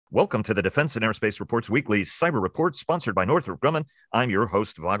Welcome to the Defense and Aerospace Reports Weekly Cyber Report, sponsored by Northrop Grumman. I'm your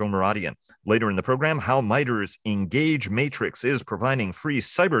host, Vago Muradian. Later in the program, how MITRE's Engage Matrix is providing free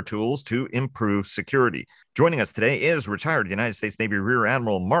cyber tools to improve security. Joining us today is retired United States Navy Rear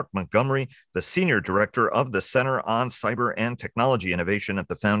Admiral Mark Montgomery, the Senior Director of the Center on Cyber and Technology Innovation at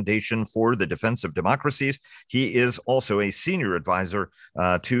the Foundation for the Defense of Democracies. He is also a Senior Advisor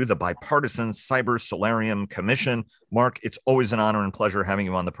to the Bipartisan Cyber Solarium Commission. Mark, it's always an honor and pleasure having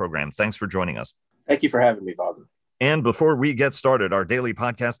you on the program. Thanks for joining us. Thank you for having me, Bob. And before we get started, our daily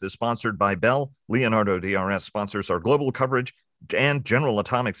podcast is sponsored by Bell. Leonardo DRS sponsors our global coverage, and General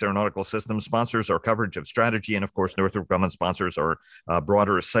Atomics Aeronautical Systems sponsors our coverage of strategy. And of course, Northrop Grumman sponsors our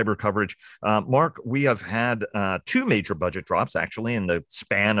broader cyber coverage. Mark, we have had two major budget drops actually in the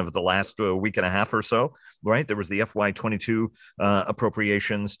span of the last week and a half or so, right? There was the FY22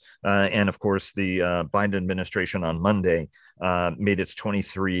 appropriations. And of course, the Biden administration on Monday made its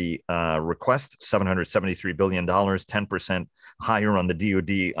 23 request, $773 billion, 10% higher on the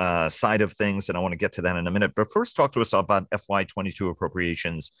DoD side of things. And I want to get to that in a minute. But first, talk to us about FY22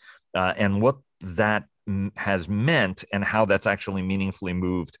 appropriations and what that has meant and how that's actually meaningfully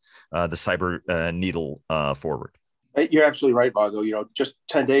moved the cyber needle forward. You're absolutely right, Vago. You know, just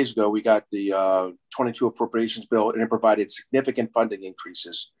 10 days ago, we got the 22 appropriations bill, and it provided significant funding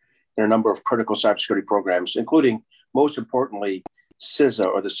increases in a number of critical cybersecurity programs, including, most importantly, CISA,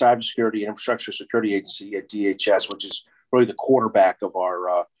 or the Cybersecurity and Infrastructure Security Agency at DHS, which is really the quarterback of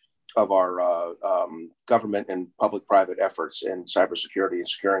our government and public-private efforts in cybersecurity and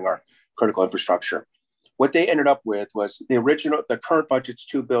securing our critical infrastructure. What they ended up with was the current budget's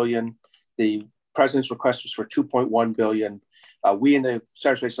 $2 billion. The president's request was for $2.1 billion. We in the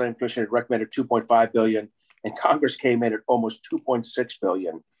Cyberspace Solarium Commission had recommended $2.5 billion, and Congress came in at almost $2.6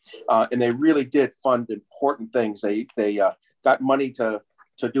 billion. And they really did fund important things. They got money to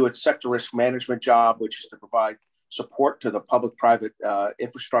do its sector risk management job, which is to provide support to the public-private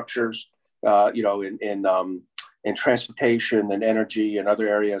infrastructures, in transportation and energy and other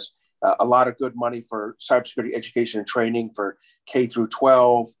areas. A lot of good money for cybersecurity education and training for K through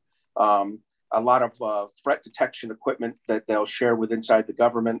 12. A lot of threat detection equipment that they'll share with inside the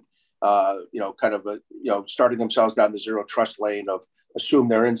government. Starting themselves down the zero trust lane of assume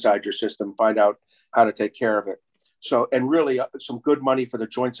they're inside your system, find out how to take care of it. So, and really some good money for the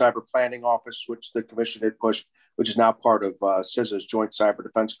Joint Cyber Planning Office, which the commission had pushed, which is now part of CISA's Joint Cyber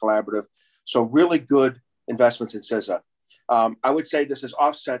Defense Collaborative. So really good investments in CISA. I would say this is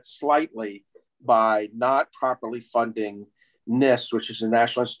offset slightly by not properly funding NIST, which is the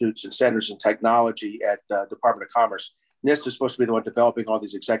National Institutes and Centers in Technology at the Department of Commerce. NIST is supposed to be the one developing all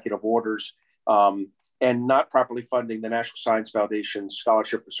these executive orders, and not properly funding the National Science Foundation's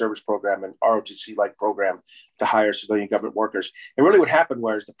Scholarship for Service program and ROTC-like program to hire civilian government workers. And really what happened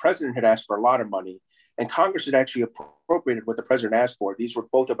was the president had asked for a lot of money, and Congress had actually appropriated what the president asked for. These were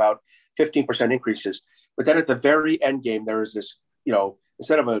both about 15% increases. But then at the very end game, there was this,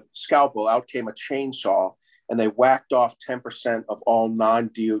 instead of a scalpel, out came a chainsaw, and they whacked off 10% of all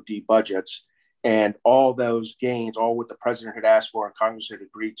non-DoD budgets. And all those gains, all what the president had asked for and Congress had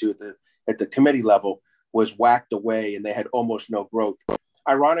agreed to at the committee level, was whacked away, and they had almost no growth.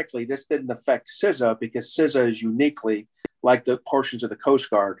 Ironically, this didn't affect CISA because CISA is uniquely, like the portions of the Coast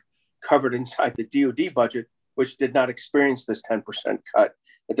Guard, covered inside the DoD budget, which did not experience this 10% cut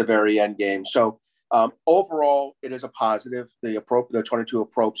at the very end game. So overall, it is a positive, the 22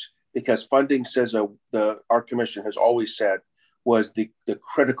 appropes, because funding CISA, our commission has always said, was the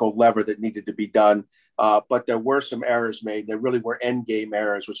critical lever that needed to be done. But there were some errors made. There really were end game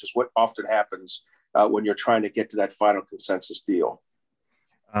errors, which is what often happens when you're trying to get to that final consensus deal.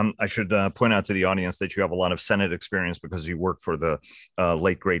 I should point out to the audience that you have a lot of Senate experience because you worked for the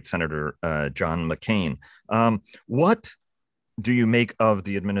late, great Senator John McCain. What do you make of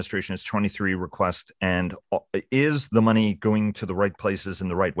the administration's 23 request, and is the money going to the right places in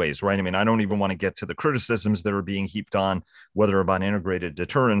the right ways, right? I mean, I don't even want to get to the criticisms that are being heaped on, whether about integrated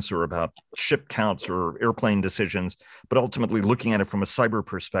deterrence or about ship counts or airplane decisions, but ultimately looking at it from a cyber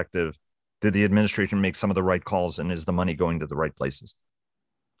perspective, did the administration make some of the right calls, and is the money going to the right places?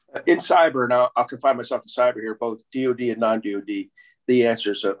 In cyber, now I'll confine myself to cyber here, both DoD and non-DoD, the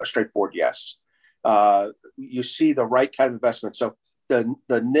answer is a straightforward yes. You see the right kind of investment. So the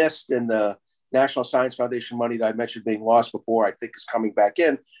NIST and the National Science Foundation money that I mentioned being lost before, I think is coming back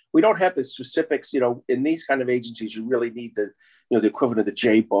in. We don't have the specifics, in these kind of agencies, you really need the equivalent of the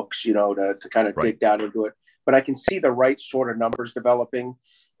J books, to kind of dig down into it. But I can see the right sort of numbers developing.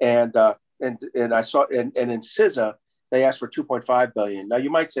 And I saw, and in CISA, they asked for $2.5 billion. Now you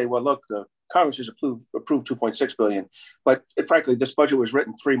might say, well, look, the Congress has approved 2.6 billion. But frankly, this budget was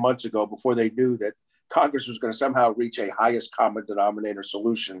written 3 months ago before they knew that Congress was going to somehow reach a highest common denominator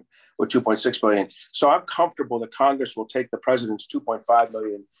solution with 2.6 billion. So I'm comfortable that Congress will take the president's 2.5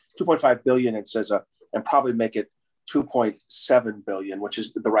 billion and and probably make it 2.7 billion, which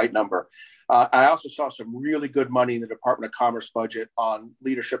is the right number. I also saw some really good money in the Department of Commerce budget on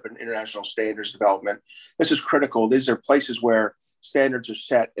leadership and international standards development. This is critical. These are places where standards are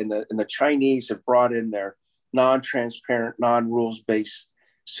set, and the Chinese have brought in their non-transparent, non-rules-based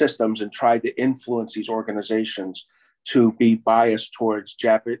systems and tried to influence these organizations to be biased towards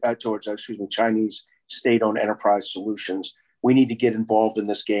Chinese state-owned enterprise solutions. We need to get involved in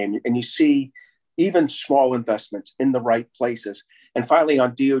this game. And you see even small investments in the right places. And finally,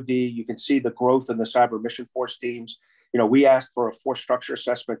 on DoD, you can see the growth in the cyber mission force teams. We asked for a force structure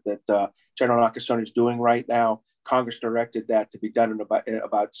assessment that General Nakasone is doing right now. Congress directed that to be done in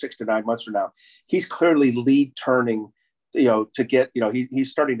about 6 to 9 months from now. He's clearly lead turning, to get,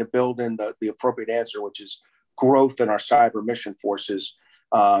 he's starting to build in the appropriate answer, which is growth in our cyber mission forces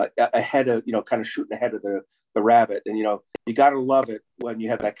ahead of, kind of shooting ahead of the rabbit. And, you got to love it when you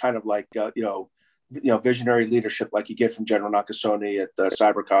have that kind of visionary leadership like you get from General Nakasone at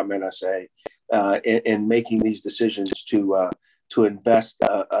Cybercom NSA in making these decisions to invest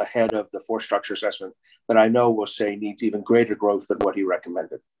ahead of the force structure assessment that I know will say needs even greater growth than what he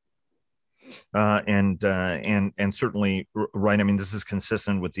recommended. And certainly, right. I mean, this is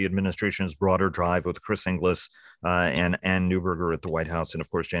consistent with the administration's broader drive with Chris Inglis and Ann Neuberger at the White House, and of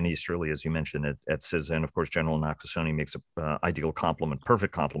course Jen Easterly, as you mentioned, at CISA, and of course General Nakasone makes an ideal complement,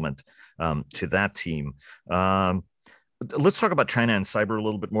 perfect complement to that team. Let's talk about China and cyber a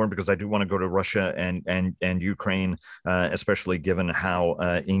little bit more, because I do want to go to Russia and Ukraine, especially given how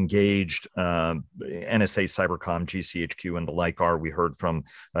engaged NSA, Cybercom, GCHQ, and the like are. We heard from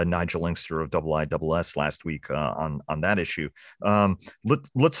Nigel Inkster of IISS last week on that issue.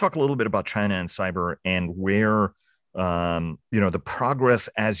 Let's talk a little bit about China and cyber and where the progress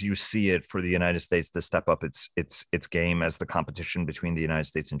as you see it for the United States to step up its game as the competition between the United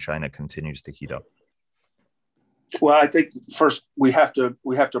States and China continues to heat up. Well, I think first we have to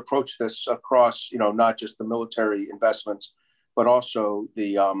approach this across, not just the military investments, but also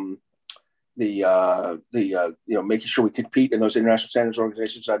the making sure we compete in those international standards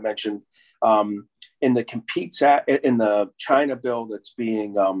organizations I mentioned. In the China bill that's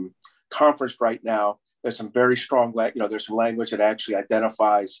being conferenced right now, there's some very strong, there's some language that actually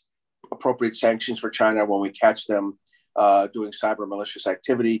identifies appropriate sanctions for China when we catch them doing cyber malicious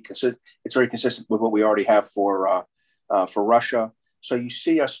activity. It's very consistent with what we already have for Russia. So you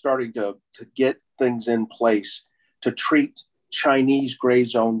see us starting to get things in place to treat Chinese gray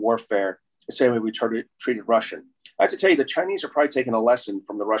zone warfare the same way we treated Russian. I have to tell you, the Chinese are probably taking a lesson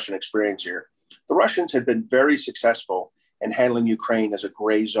from the Russian experience here. The Russians had been very successful in handling Ukraine as a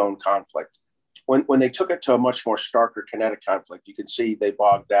gray zone conflict. When they took it to a much more starker kinetic conflict, you can see they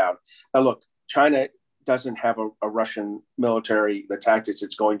bogged down. Now, look, China doesn't have a Russian military. The tactics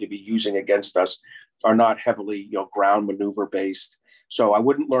it's going to be using against us are not heavily, ground maneuver based. So I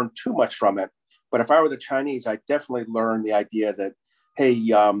wouldn't learn too much from it. But if I were the Chinese, I'd definitely learn the idea that, hey,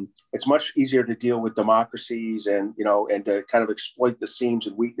 it's much easier to deal with democracies and to kind of exploit the seams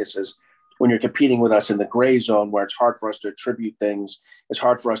and weaknesses when you're competing with us in the gray zone, where it's hard for us to attribute things. It's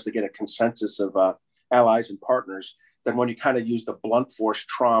hard for us to get a consensus of allies and partners. Than when you kind of use the blunt force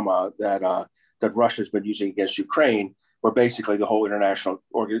trauma that Russia's been using against Ukraine, where basically the whole international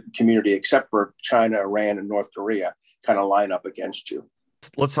community, except for China, Iran, and North Korea, kind of line up against you.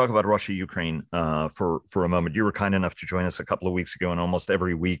 Let's talk about Russia, Ukraine for a moment. You were kind enough to join us a couple of weeks ago, and almost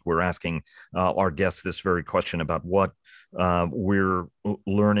every week we're asking our guests this very question about what we're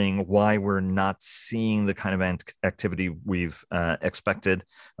learning, why we're not seeing the kind of activity we've expected.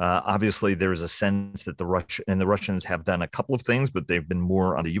 Obviously, there's a sense that the Russians have done a couple of things, but they've been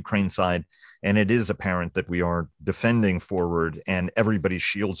more on the Ukraine side. And it is apparent that we are defending forward and everybody's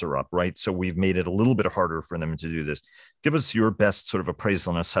shields are up, right? So we've made it a little bit harder for them to do this. Give us your best sort of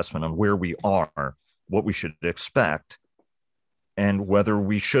appraisal and assessment on where we are, what we should expect, and whether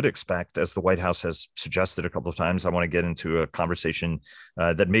we should expect, as the White House has suggested a couple of times. I want to get into a conversation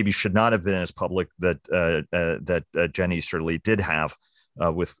that maybe should not have been as public that Jen Easterly did have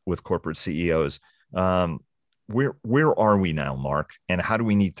with corporate CEOs. Where are we now, Mark? And how do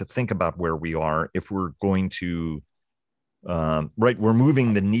we need to think about where we are if we're going to, right? We're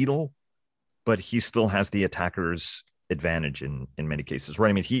moving the needle, but he still has the attacker's advantage in many cases, right?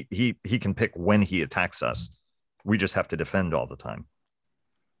 I mean, he can pick when he attacks us. We just have to defend all the time.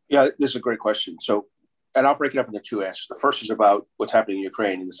 Yeah, this is a great question. So and I'll break it up into two answers. The first is about what's happening in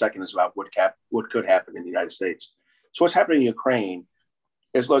Ukraine, and the second is about what could happen in the United States. So what's happening in Ukraine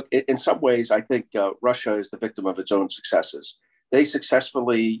is, look, in some ways, I think Russia is the victim of its own successes. They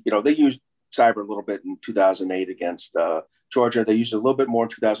successfully, they used cyber a little bit in 2008 against Georgia. They used it a little bit more in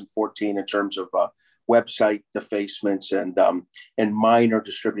 2014 in terms of website defacements and minor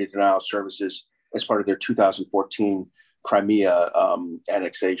distributed denial of services as part of their 2014 Crimea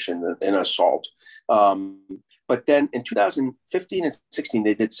annexation and assault. But then in 2015 and 16,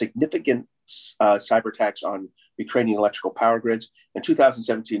 they did significant cyber attacks on Ukrainian electrical power grids. In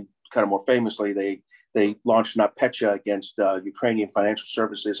 2017, kind of more famously, they launched NotPetya against Ukrainian financial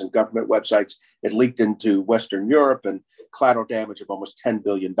services and government websites. It leaked into Western Europe and collateral damage of almost $10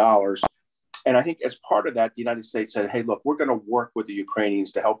 billion. And I think as part of that, the United States said, hey, look, we're going to work with the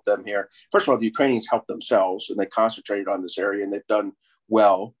Ukrainians to help them here. First of all, the Ukrainians helped themselves, and they concentrated on this area, and they've done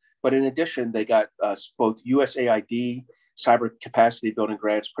well. But in addition, they got both USAID cyber capacity building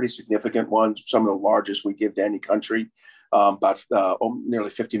grants, pretty significant ones, some of the largest we give to any country, about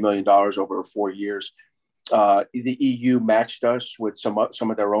nearly $50 million over 4 years. The EU matched us with some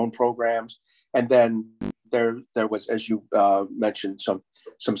of their own programs. And then there was, as you mentioned,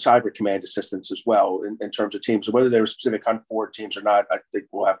 some cyber command assistance as well in terms of teams. Whether they were specific hunt forward teams or not, I think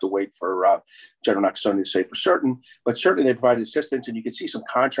we'll have to wait for General Nakasone to say for certain. But certainly they provided assistance, and you could see some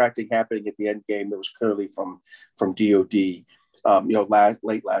contracting happening at the end game that was clearly from DoD,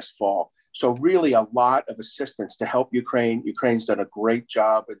 late last fall. So really a lot of assistance to help Ukraine. Ukraine's done a great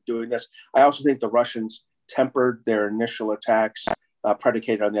job at doing this. I also think the Russians tempered their initial attacks,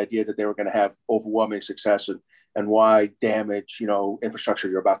 predicated on the idea that they were going to have overwhelming success and why damage, infrastructure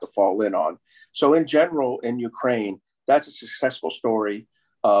you're about to fall in on. So in general, in Ukraine, that's a successful story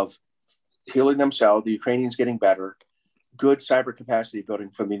of healing themselves, the Ukrainians getting better, good cyber capacity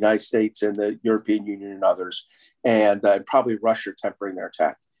building from the United States and the European Union and others, and probably Russia tempering their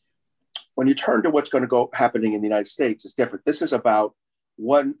attack. When you turn to what's going to go happening in the United States, it's different. This is about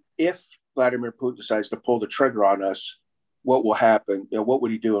if Vladimir Putin decides to pull the trigger on us, what will happen? What would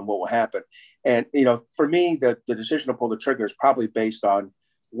he do and what will happen? And, for me, the decision to pull the trigger is probably based on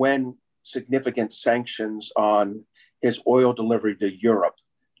when significant sanctions on his oil delivery to Europe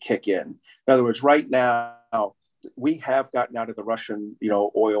kick in. In other words, right now, we have gotten out of the Russian,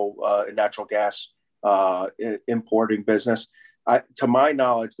 oil and natural gas importing business. To my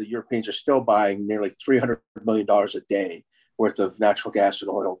knowledge, the Europeans are still buying nearly $300 million a day worth of natural gas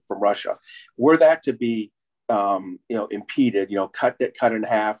and oil from Russia. Were that to be impeded, cut in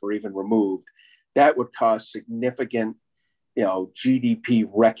half or even removed, that would cause significant, GDP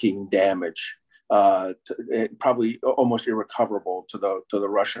wrecking damage, probably almost irrecoverable to the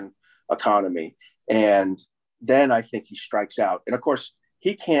Russian economy. And then I think he strikes out. And of course,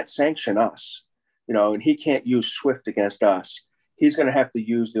 he can't sanction us, and he can't use SWIFT against us. He's going to have to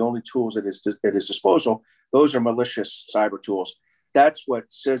use the only tools at his disposal. Those are malicious cyber tools. That's what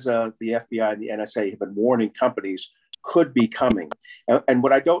CISA, the FBI, and the NSA have been warning companies could be coming. And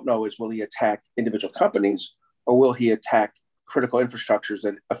what I don't know is, will he attack individual companies or will he attack critical infrastructures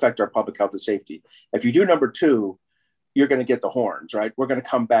that affect our public health and safety? If you do number two, you're going to get the horns, right? We're going to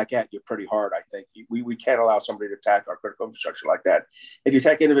come back at you pretty hard, I think. We can't allow somebody to attack our critical infrastructure like that. If you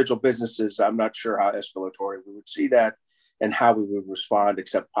attack individual businesses, I'm not sure how escalatory we would see that and how we would respond,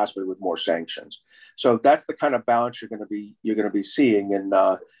 except possibly with more sanctions. So that's the kind of balance you're going to be seeing, and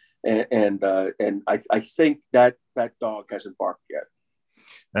I think that dog hasn't barked yet.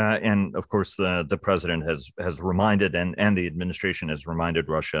 And of course, the president has reminded, and the administration has reminded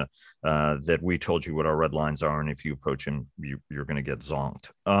Russia that we told you what our red lines are, and if you approach him, you're going to get zonked.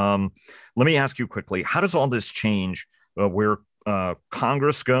 Let me ask you quickly: how does all this change where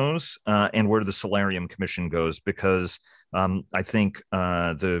Congress goes and where the Solarium Commission goes? Because I think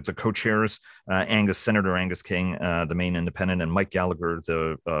the co-chairs, Senator Angus King, the Maine independent, and Mike Gallagher,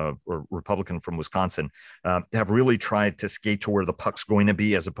 the Republican from Wisconsin, have really tried to skate to where the puck's going to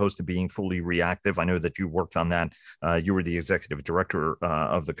be as opposed to being fully reactive. I know that you worked on that. You were the executive director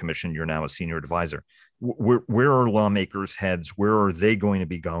of the commission. You're now a senior advisor. Where are lawmakers' heads? Where are they going to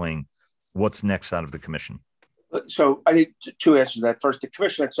be going? What's next out of the commission? So I think two answers to that. First, the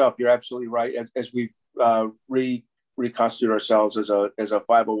commission itself, you're absolutely right. As we've reconstitute ourselves as a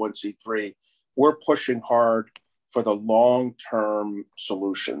 501c3, we're pushing hard for the long-term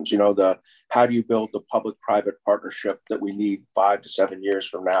solutions. How do you build the public-private partnership that we need 5 to 7 years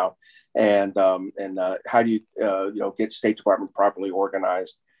from now, and how do you get State Department properly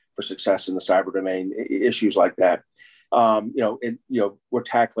organized for success in the cyber domain? Issues like that. We're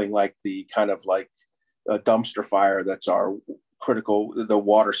tackling like the kind of like a dumpster fire that's our the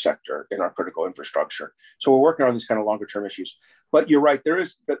water sector in our critical infrastructure. So we're working on these kind of longer term issues. But you're right, there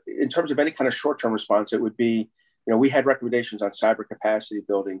is, in terms of any kind of short term response, it would be, we had recommendations on cyber capacity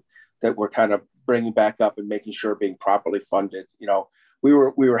building that we're kind of bringing back up and making sure being properly funded. We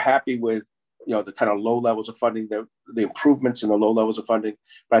were happy with the kind of low levels of funding, the improvements in the low levels of funding.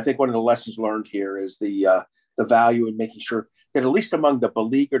 But I think one of the lessons learned here is the value in making sure that at least among the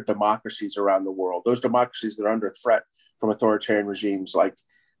beleaguered democracies around the world, those democracies that are under threat from authoritarian regimes like,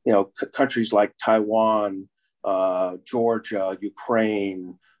 countries like Taiwan, Georgia,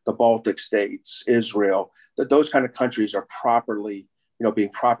 Ukraine, the Baltic states, Israel, that those kind of countries are properly, being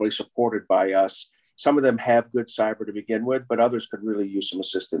properly supported by us. Some of them have good cyber to begin with, but others could really use some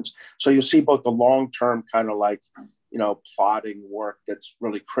assistance. So you'll see both the long-term kind of like, plotting work that's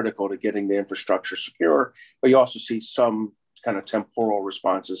really critical to getting the infrastructure secure, but you also see some kind of temporal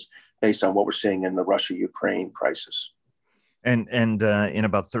responses based on what we're seeing in the Russia-Ukraine crisis. And in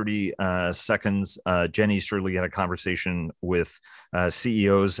about 30 seconds, Jenny Shirley had a conversation with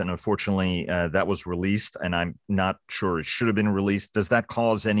CEOs, and unfortunately that was released, and I'm not sure it should have been released. Does that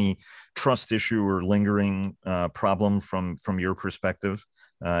cause any trust issue or lingering problem from your perspective,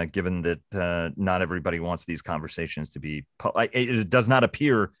 given that not everybody wants these conversations to be it does not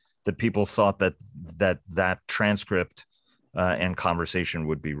appear that people thought that transcript and conversation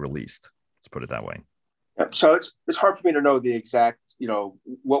would be released. Let's put it that way. So it's hard for me to know the exact,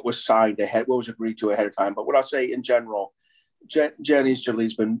 what was signed ahead, what was agreed to ahead of time. But what I'll say in general, Jenny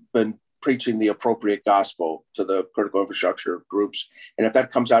Shirley's been preaching the appropriate gospel to the critical infrastructure groups. And if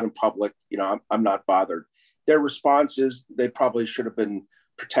that comes out in public, I'm not bothered. Their responses, they probably should have been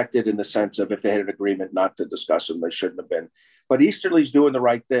protected in the sense of if they had an agreement not to discuss them, they shouldn't have been. But Easterly's doing the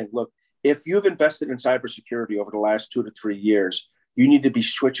right thing. Look, if you've invested in cybersecurity over the last 2 to 3 years, you need to be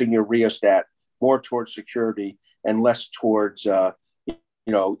switching your rheostat more towards security and less towards,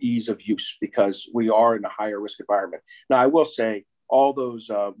 ease of use, because we are in a higher risk environment. Now, I will say all those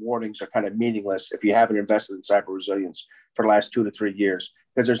warnings are kind of meaningless if you haven't invested in cyber resilience for the last 2 to 3 years,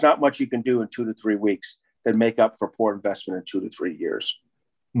 because there's not much you can do in 2 to 3 weeks that make up for poor investment in 2 to 3 years.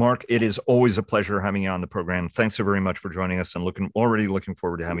 Mark, it is always a pleasure having you on the program. Thanks so very much for joining us, and already looking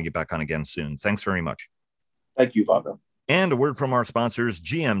forward to having you back on again soon. Thanks very much. Thank you, Vago. And a word from our sponsors.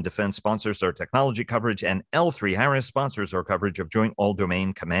 GM Defense sponsors our technology coverage, and L3Harris sponsors our coverage of Joint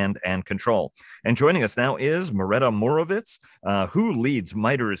All-Domain Command and Control. And joining us now is Mareta Morovitz, who leads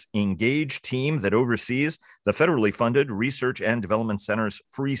MITRE's Engage team that oversees the federally funded Research and Development Center's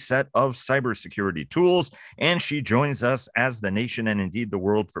free set of cybersecurity tools. And she joins us as the nation, and indeed the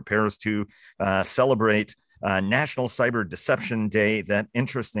world, prepares to celebrate National Cyber Deception Day, that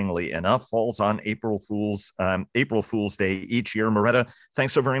interestingly enough falls on April Fool's Day each year. Mareta,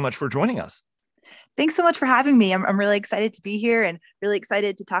 thanks so very much for joining us. Thanks so much for having me. I'm really excited to be here and really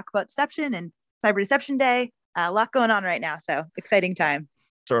excited to talk about deception and Cyber Deception Day. A lot going on right now, so exciting time.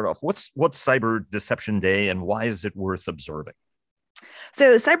 Start off, what's Cyber Deception Day and why is it worth observing?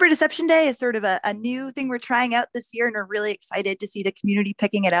 So Cyber Deception Day is sort of a new thing we're trying out this year, and we're really excited to see the community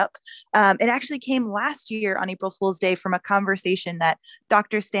picking it up. It actually came last year on April Fool's Day from a conversation that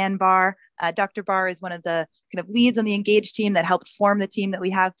Dr. Stan Barr, Dr. Barr is one of the kind of leads on the Engage team that helped form the team that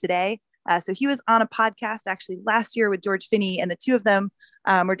we have today. So he was on a podcast actually last year with George Finney, and the two of them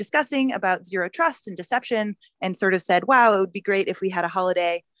were discussing about zero trust and deception, and sort of said, wow, it would be great if we had a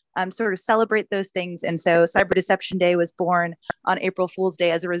holiday sort of celebrate those things. And so Cyber Deception Day was born on April Fool's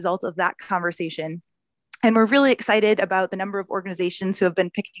Day as a result of that conversation. And we're really excited about the number of organizations who have been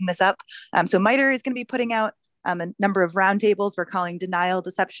picking this up. So MITRE is going to be putting out a number of roundtables we're calling Denial,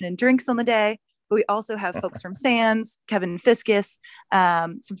 Deception, and Drinks on the day. But we also have folks from SANS, Kevin Fiskus,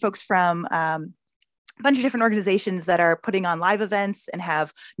 some folks from a bunch of different organizations that are putting on live events and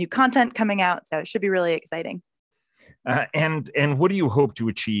have new content coming out. So it should be really exciting. And what do you hope to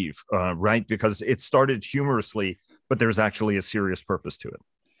achieve, right? Because it started humorously, but there's actually a serious purpose to it.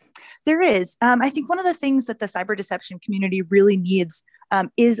 There is. I think one of the things that the cyber deception community really needs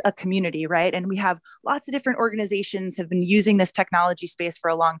is a community, right? And we have lots of different organizations have been using this technology space for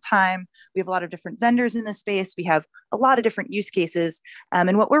a long time. We have a lot of different vendors in this space. We have a lot of different use cases.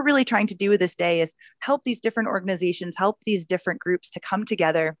 And what we're really trying to do with this day is help these different organizations, help these different groups to come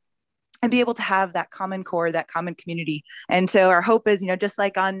together and be able to have that common core, that common community. And so our hope is, just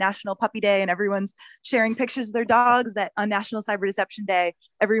like on National Puppy Day and everyone's sharing pictures of their dogs, that on National Cyber Deception Day,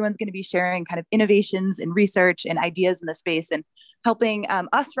 everyone's going to be sharing kind of innovations and research and ideas in the space, and helping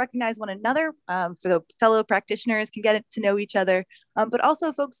us recognize one another, for the fellow practitioners can get to know each other, but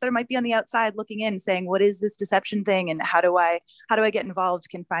also folks that might be on the outside looking in saying, what is this deception thing? And how do I get involved,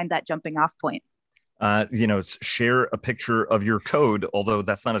 can find that jumping off point. share a picture of your code, although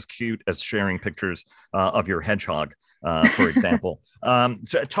that's not as cute as sharing pictures of your hedgehog, for example.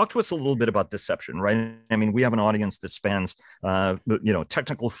 Talk to us a little bit about deception, right? I mean, we have an audience that spans,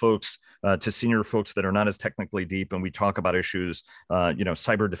 technical folks to senior folks that are not as technically deep, and we talk about issues,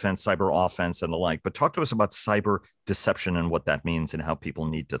 cyber defense, cyber offense, and the like. But talk to us about cyber deception and what that means and how people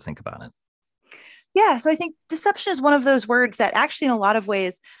need to think about it. Yeah, so I think deception is one of those words that actually, in a lot of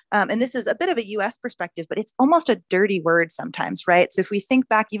ways, and this is a bit of a US perspective, but it's almost a dirty word sometimes, right? So if we think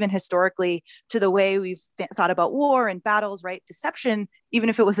back even historically to the way we've thought about war and battles, right? Deception, even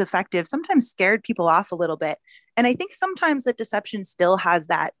if it was effective, sometimes scared people off a little bit. And I think sometimes that deception still has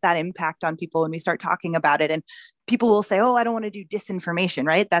that impact on people when we start talking about it. And people will say, oh, I don't want to do disinformation,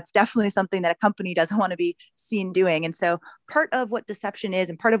 right? That's definitely something that a company doesn't want to be seen doing. And so part of what deception is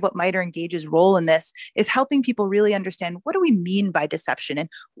and part of what MITRE ENGAGE's role in this is helping people really understand, what do we mean by deception and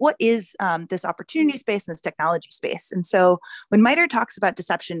what is this opportunity space and this technology space. And so when MITRE talks about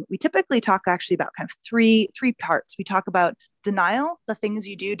deception, we typically talk actually about kind of three parts. We talk about denial, the things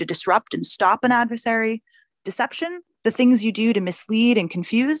you do to disrupt and stop an adversary; deception, the things you do to mislead and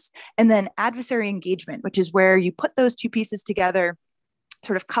confuse; and then adversary engagement, which is where you put those two pieces together,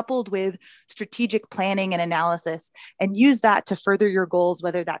 sort of coupled with strategic planning and analysis, and use that to further your goals,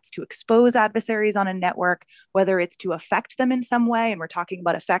 whether that's to expose adversaries on a network, whether it's to affect them in some way. And we're talking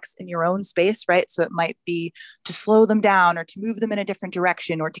about effects in your own space, right? So it might be to slow them down or to move them in a different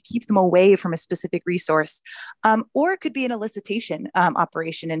direction or to keep them away from a specific resource. Or it could be an elicitation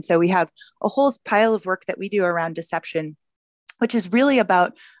operation. And so we have a whole pile of work that we do around deception, which is really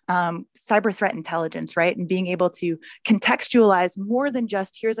about cyber threat intelligence, right? And being able to contextualize more than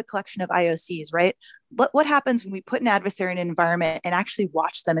just, here's a collection of IOCs, right? What happens when we put an adversary in an environment and actually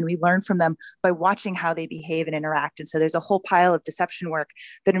watch them, and we learn from them by watching how they behave and interact? And so there's a whole pile of deception work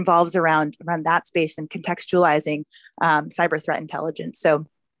that involves around that space and contextualizing cyber threat intelligence. So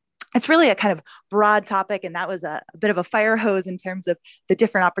it's really a kind of broad topic, and that was a bit of a fire hose in terms of the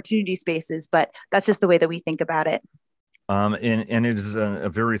different opportunity spaces, but that's just the way that we think about it. And it is a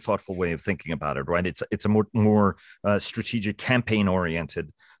very thoughtful way of thinking about it, right? It's a more strategic,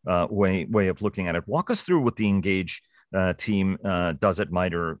 campaign-oriented way of looking at it. Walk us through what the Engage team does at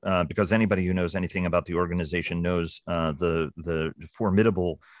MITRE, because anybody who knows anything about the organization knows the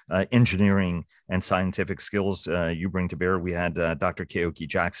formidable engineering and scientific skills you bring to bear. We had Dr. Keoki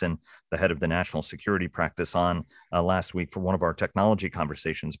Jackson, the head of the National Security Practice, on last week for one of our technology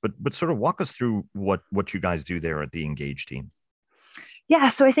conversations. But sort of walk us through what you guys do there at the Engage team. Yeah,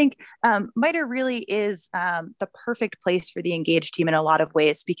 so I think MITRE really is the perfect place for the Engage team in a lot of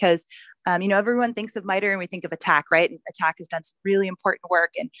ways, because everyone thinks of MITRE and we think of ATT&CK, right? And ATT&CK has done some really important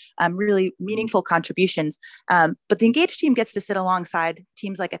work and really meaningful contributions. But the Engage team gets to sit alongside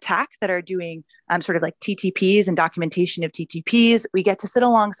teams like ATT&CK that are doing sort of like TTPs and documentation of TTPs. We get to sit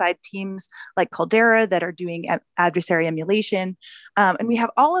alongside teams like Caldera that are doing adversary emulation. And we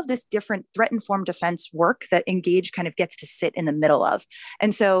have all of this different threat-informed defense work that Engage kind of gets to sit in the middle of.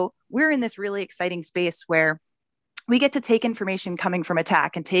 And so we're in this really exciting space where we get to take information coming from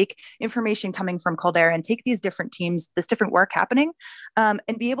ATT&CK and take information coming from Caldera and take these different teams, this different work happening, and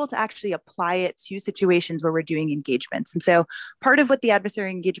be able to actually apply it to situations where we're doing engagements. And so part of what the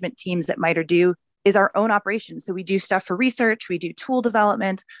adversary engagement teams at MITRE do is our own operations. So we do stuff for research, we do tool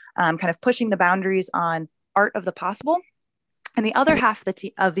development, kind of pushing the boundaries on art of the possible. And the other half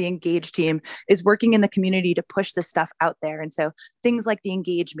of the Engage team is working in the community to push this stuff out there. And so things like the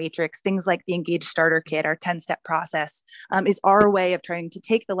Engage Matrix, things like the Engage Starter Kit, our 10-step process, is our way of trying to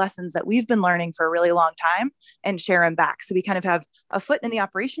take the lessons that we've been learning for a really long time and share them back. So we kind of have a foot in the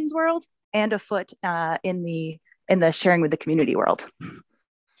operations world and a foot in the sharing with the community world.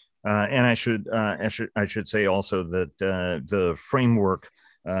 And I should say also that the framework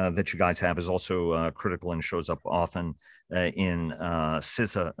that you guys have is also critical and shows up often in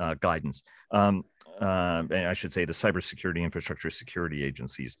CISA guidance. And I should say the Cybersecurity Infrastructure Security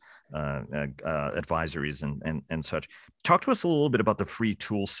Agency's advisories and such. Talk to us a little bit about the free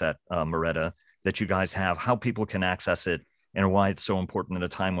tool set, Moretta, that you guys have, how people can access it, and why it's so important at a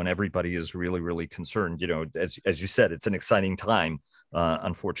time when everybody is really, really concerned. As you said, it's an exciting time,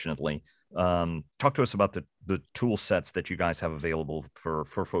 unfortunately. Talk to us about the tool sets that you guys have available for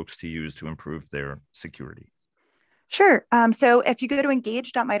folks to use to improve their security. Sure. So if you go to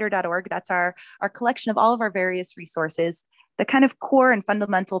engage.mitre.org, that's our collection of all of our various resources. The kind of core and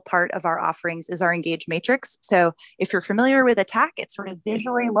fundamental part of our offerings is our Engage Matrix. So if you're familiar with ATT&CK, it sort of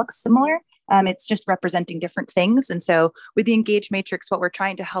visually looks similar It's just representing different things. And so with the Engage Matrix, what we're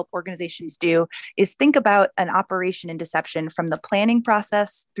trying to help organizations do is think about an operation in deception from the planning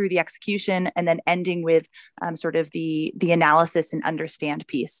process through the execution, and then ending with sort of the analysis and understand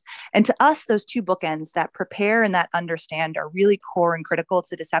piece. And to us, those two bookends, that prepare and that understand, are really core and critical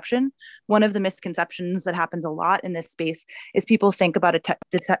to deception. One of the misconceptions that happens a lot in this space is people think about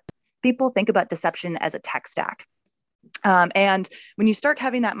deception as a tech stack. And when you start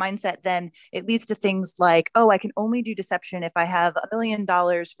having that mindset, then it leads to things like, oh, I can only do deception if I have $1 million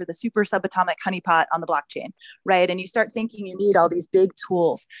for the super subatomic honeypot on the blockchain, right? And you start thinking you need all these big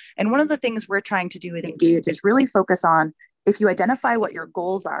tools. And one of the things we're trying to do with Engage is really focus on, if you identify what your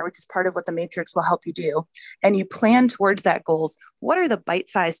goals are, which is part of what the matrix will help you do, and you plan towards that goals, what are the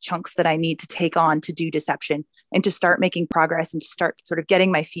bite-sized chunks that I need to take on to do deception and to start making progress and to start sort of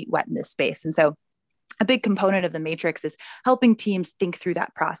getting my feet wet in this space? And so a big component of the matrix is helping teams think through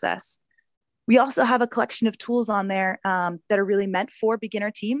that process. We also have a collection of tools on there that are really meant for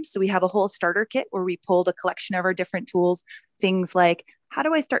beginner teams. So we have a whole starter kit where we pulled a collection of our different tools, things like, how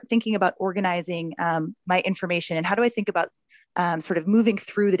do I start thinking about organizing my information? And how do I think about sort of moving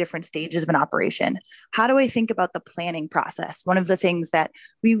through the different stages of an operation? How do I think about the planning process? One of the things that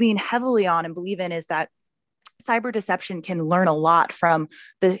we lean heavily on and believe in is that cyber deception can learn a lot from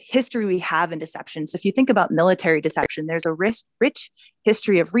the history we have in deception. So if you think about military deception, there's a rich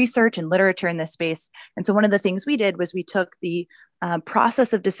history of research and literature in this space. And so one of the things we did was we took the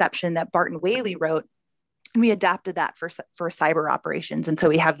process of deception that Barton Whaley wrote, and we adapted that for cyber operations. And so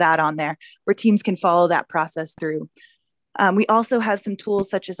we have that on there where teams can follow that process through. We also have some tools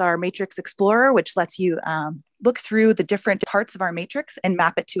such as our Matrix Explorer, which lets you look through the different parts of our matrix and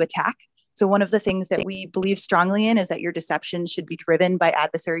map it to attack. So one of the things that we believe strongly in is that your deception should be driven by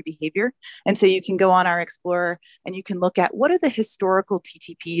adversary behavior. And so you can go on our Explorer and you can look at what are the historical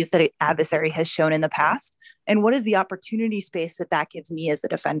TTPs that an adversary has shown in the past, and what is the opportunity space that gives me as the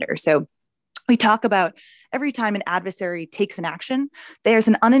defender. So we talk about every time an adversary takes an action, there's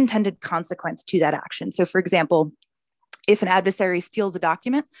an unintended consequence to that action. So for example, if an adversary steals a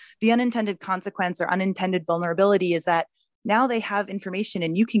document, the unintended consequence or unintended vulnerability is that now they have information,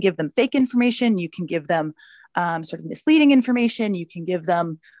 and you can give them fake information, you can give them sort of misleading information, you can give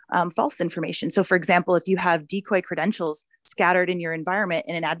them false information. So for example, if you have decoy credentials scattered in your environment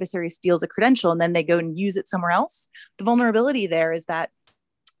and an adversary steals a credential and then they go and use it somewhere else, the vulnerability there is that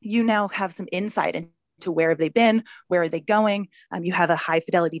you now have some insight into where have they been, where are they going. You have a high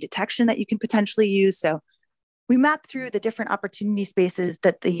fidelity detection that you can potentially use. So we map through the different opportunity spaces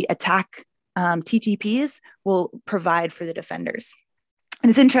that the attack TTPs will provide for the defenders. And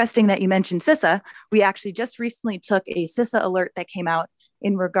it's interesting that you mentioned CISA. We actually just recently took a CISA alert that came out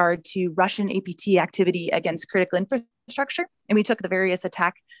in regard to Russian APT activity against critical infrastructure. And we took the various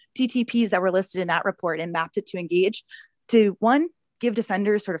attack TTPs that were listed in that report and mapped it to Engage to, one, give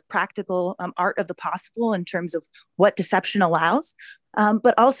defenders sort of practical art of the possible in terms of what deception allows,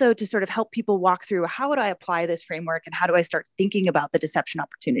 but also to sort of help people walk through, how would I apply this framework and how do I start thinking about the deception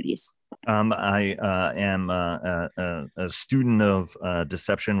opportunities? I am a student of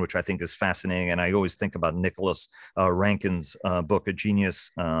deception, which I think is fascinating. And I always think about Nicholas Rankin's book, A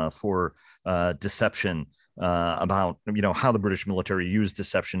Genius for Deception, about how the British military used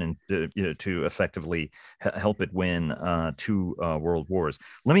deception and to effectively help it win two world wars.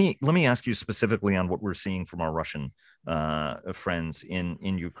 Let me ask you specifically on what we're seeing from our Russian friends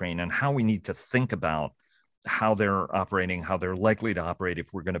in Ukraine, and how we need to think about how they're operating, how they're likely to operate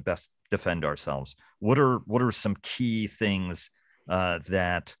if we're going to best defend ourselves. What are some key things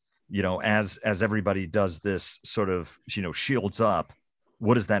that as everybody does this sort of shields up?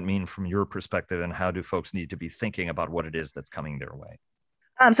 What does that mean from your perspective, and how do folks need to be thinking about what it is that's coming their way?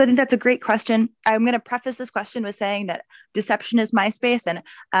 So I think that's a great question. I'm going to preface this question with saying that deception is my space, and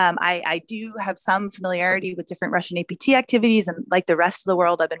I do have some familiarity with different Russian APT activities, and like the rest of the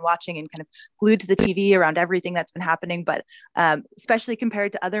world, I've been watching and kind of glued to the TV around everything that's been happening. But especially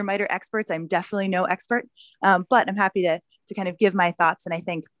compared to other MITRE experts, I'm definitely no expert, but I'm happy to kind of give my thoughts. And I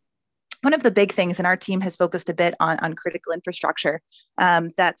think one of the big things, and our team has focused a bit on critical infrastructure,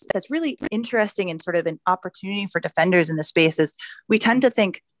 that's really interesting and sort of an opportunity for defenders in the space, is we tend to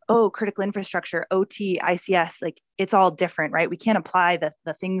think, oh, critical infrastructure, OT, ICS, like it's all different, right? We can't apply the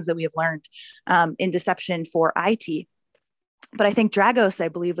things that we have learned in deception for IT. But I think Dragos, I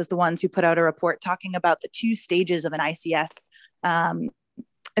believe, was the ones who put out a report talking about the two stages of an ICS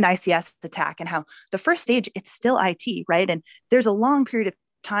attack, and how the first stage, it's still IT, right? And there's a long period of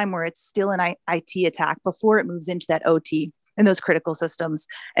time where it's still an IT attack before it moves into that OT and those critical systems.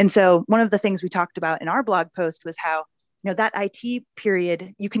 And so one of the things we talked about in our blog post was how that IT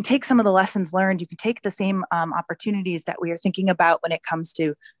period, you can take some of the lessons learned, you can take the same opportunities that we are thinking about when it comes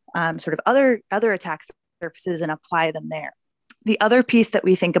to sort of other attack surfaces and apply them there. The other piece that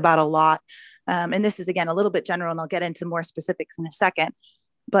we think about a lot, and this is again a little bit general, and I'll get into more specifics in a second,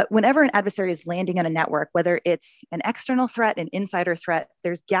 but whenever an adversary is landing on a network, whether it's an external threat, an insider threat,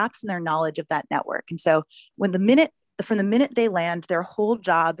 there's gaps in their knowledge of that network. And so from the minute they land, their whole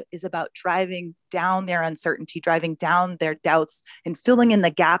job is about driving down their uncertainty, driving down their doubts, and filling in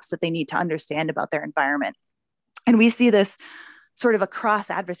the gaps that they need to understand about their environment. And we see this sort of across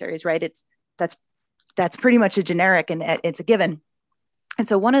adversaries, right? That's pretty much a generic, and it's a given. And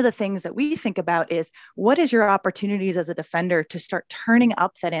so one of the things that we think about is, what is your opportunities as a defender to start turning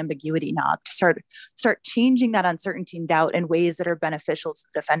up that ambiguity knob, to start changing that uncertainty and doubt in ways that are beneficial to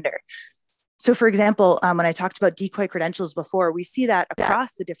the defender. So for example, when I talked about decoy credentials before, we see that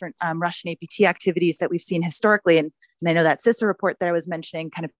across the different Russian APT activities that we've seen historically. And I know that CISA report that I was mentioning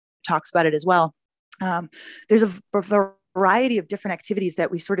kind of talks about it as well. There's a variety of different activities that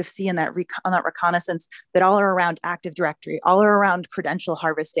we sort of see in that on that reconnaissance that all are around Active Directory, all are around credential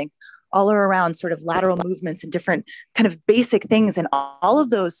harvesting, all are around sort of lateral movements and different kind of basic things. And all of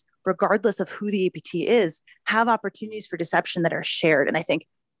those, regardless of who the APT is, have opportunities for deception that are shared. And I think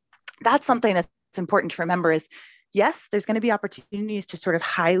that's something that's important to remember is, yes, there's going to be opportunities to sort of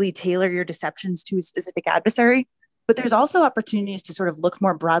highly tailor your deceptions to a specific adversary, but there's also opportunities to sort of look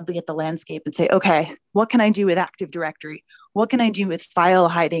more broadly at the landscape and say, okay, what can I do with Active Directory? What can I do with file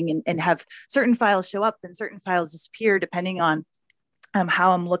hiding and have certain files show up and certain files disappear depending on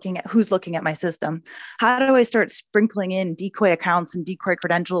how I'm looking at who's looking at my system? How do I start sprinkling in decoy accounts and decoy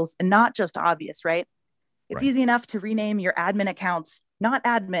credentials, and not just obvious, right? It's easy enough to rename your admin accounts, not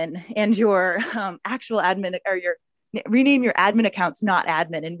admin, and your actual admin, or rename your admin accounts, not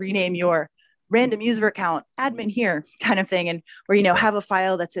admin, and rename your random user account admin here kind of thing. And where, have a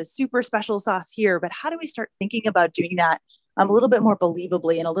file that says super special sauce here. But how do we start thinking about doing that a little bit more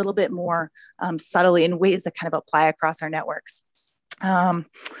believably and a little bit more subtly in ways that kind of apply across our networks? Trying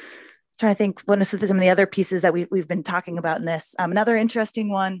to think what are some of the other pieces that we've been talking about in this. Another interesting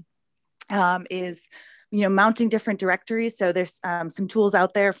one is, mounting different directories. So there's some tools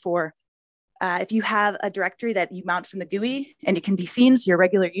out there for if you have a directory that you mount from the GUI and it can be seen, so your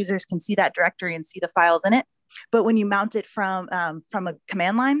regular users can see that directory and see the files in it. But when you mount it from a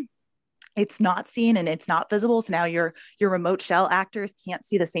command line, it's not seen and it's not visible. So now your remote shell actors can't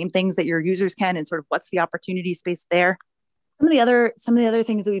see the same things that your users can, and sort of what's the opportunity space there. Some of the other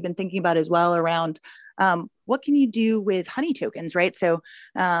things that we've been thinking about as well around what can you do with honey tokens, right? So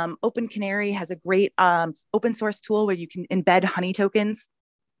Open Canary has a great open source tool where you can embed honey tokens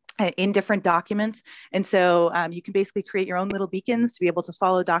in different documents. And so you can basically create your own little beacons to be able to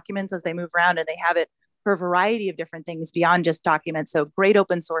follow documents as they move around, and they have it for a variety of different things beyond just documents. So great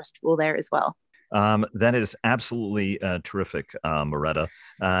open source tool there as well. That is absolutely terrific, Moretta.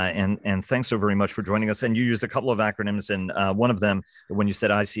 And thanks so very much for joining us. And you used a couple of acronyms, and one of them, when you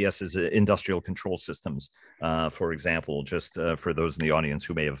said ICS, is Industrial Control Systems, for example, just for those in the audience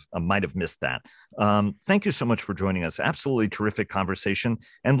who might have missed that. Thank you so much for joining us. Absolutely terrific conversation,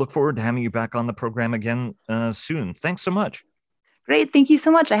 and look forward to having you back on the program again soon. Thanks so much. Great. Thank you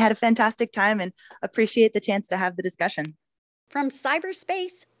so much. I had a fantastic time and appreciate the chance to have the discussion. From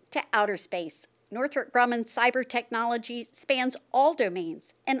cyberspace to outer space, Northrop Grumman cyber technology spans all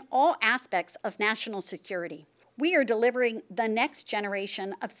domains and all aspects of national security. We are delivering the next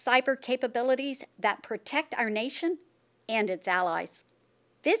generation of cyber capabilities that protect our nation and its allies.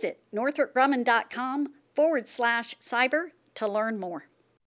 Visit northropgrumman.com/cyber to learn more.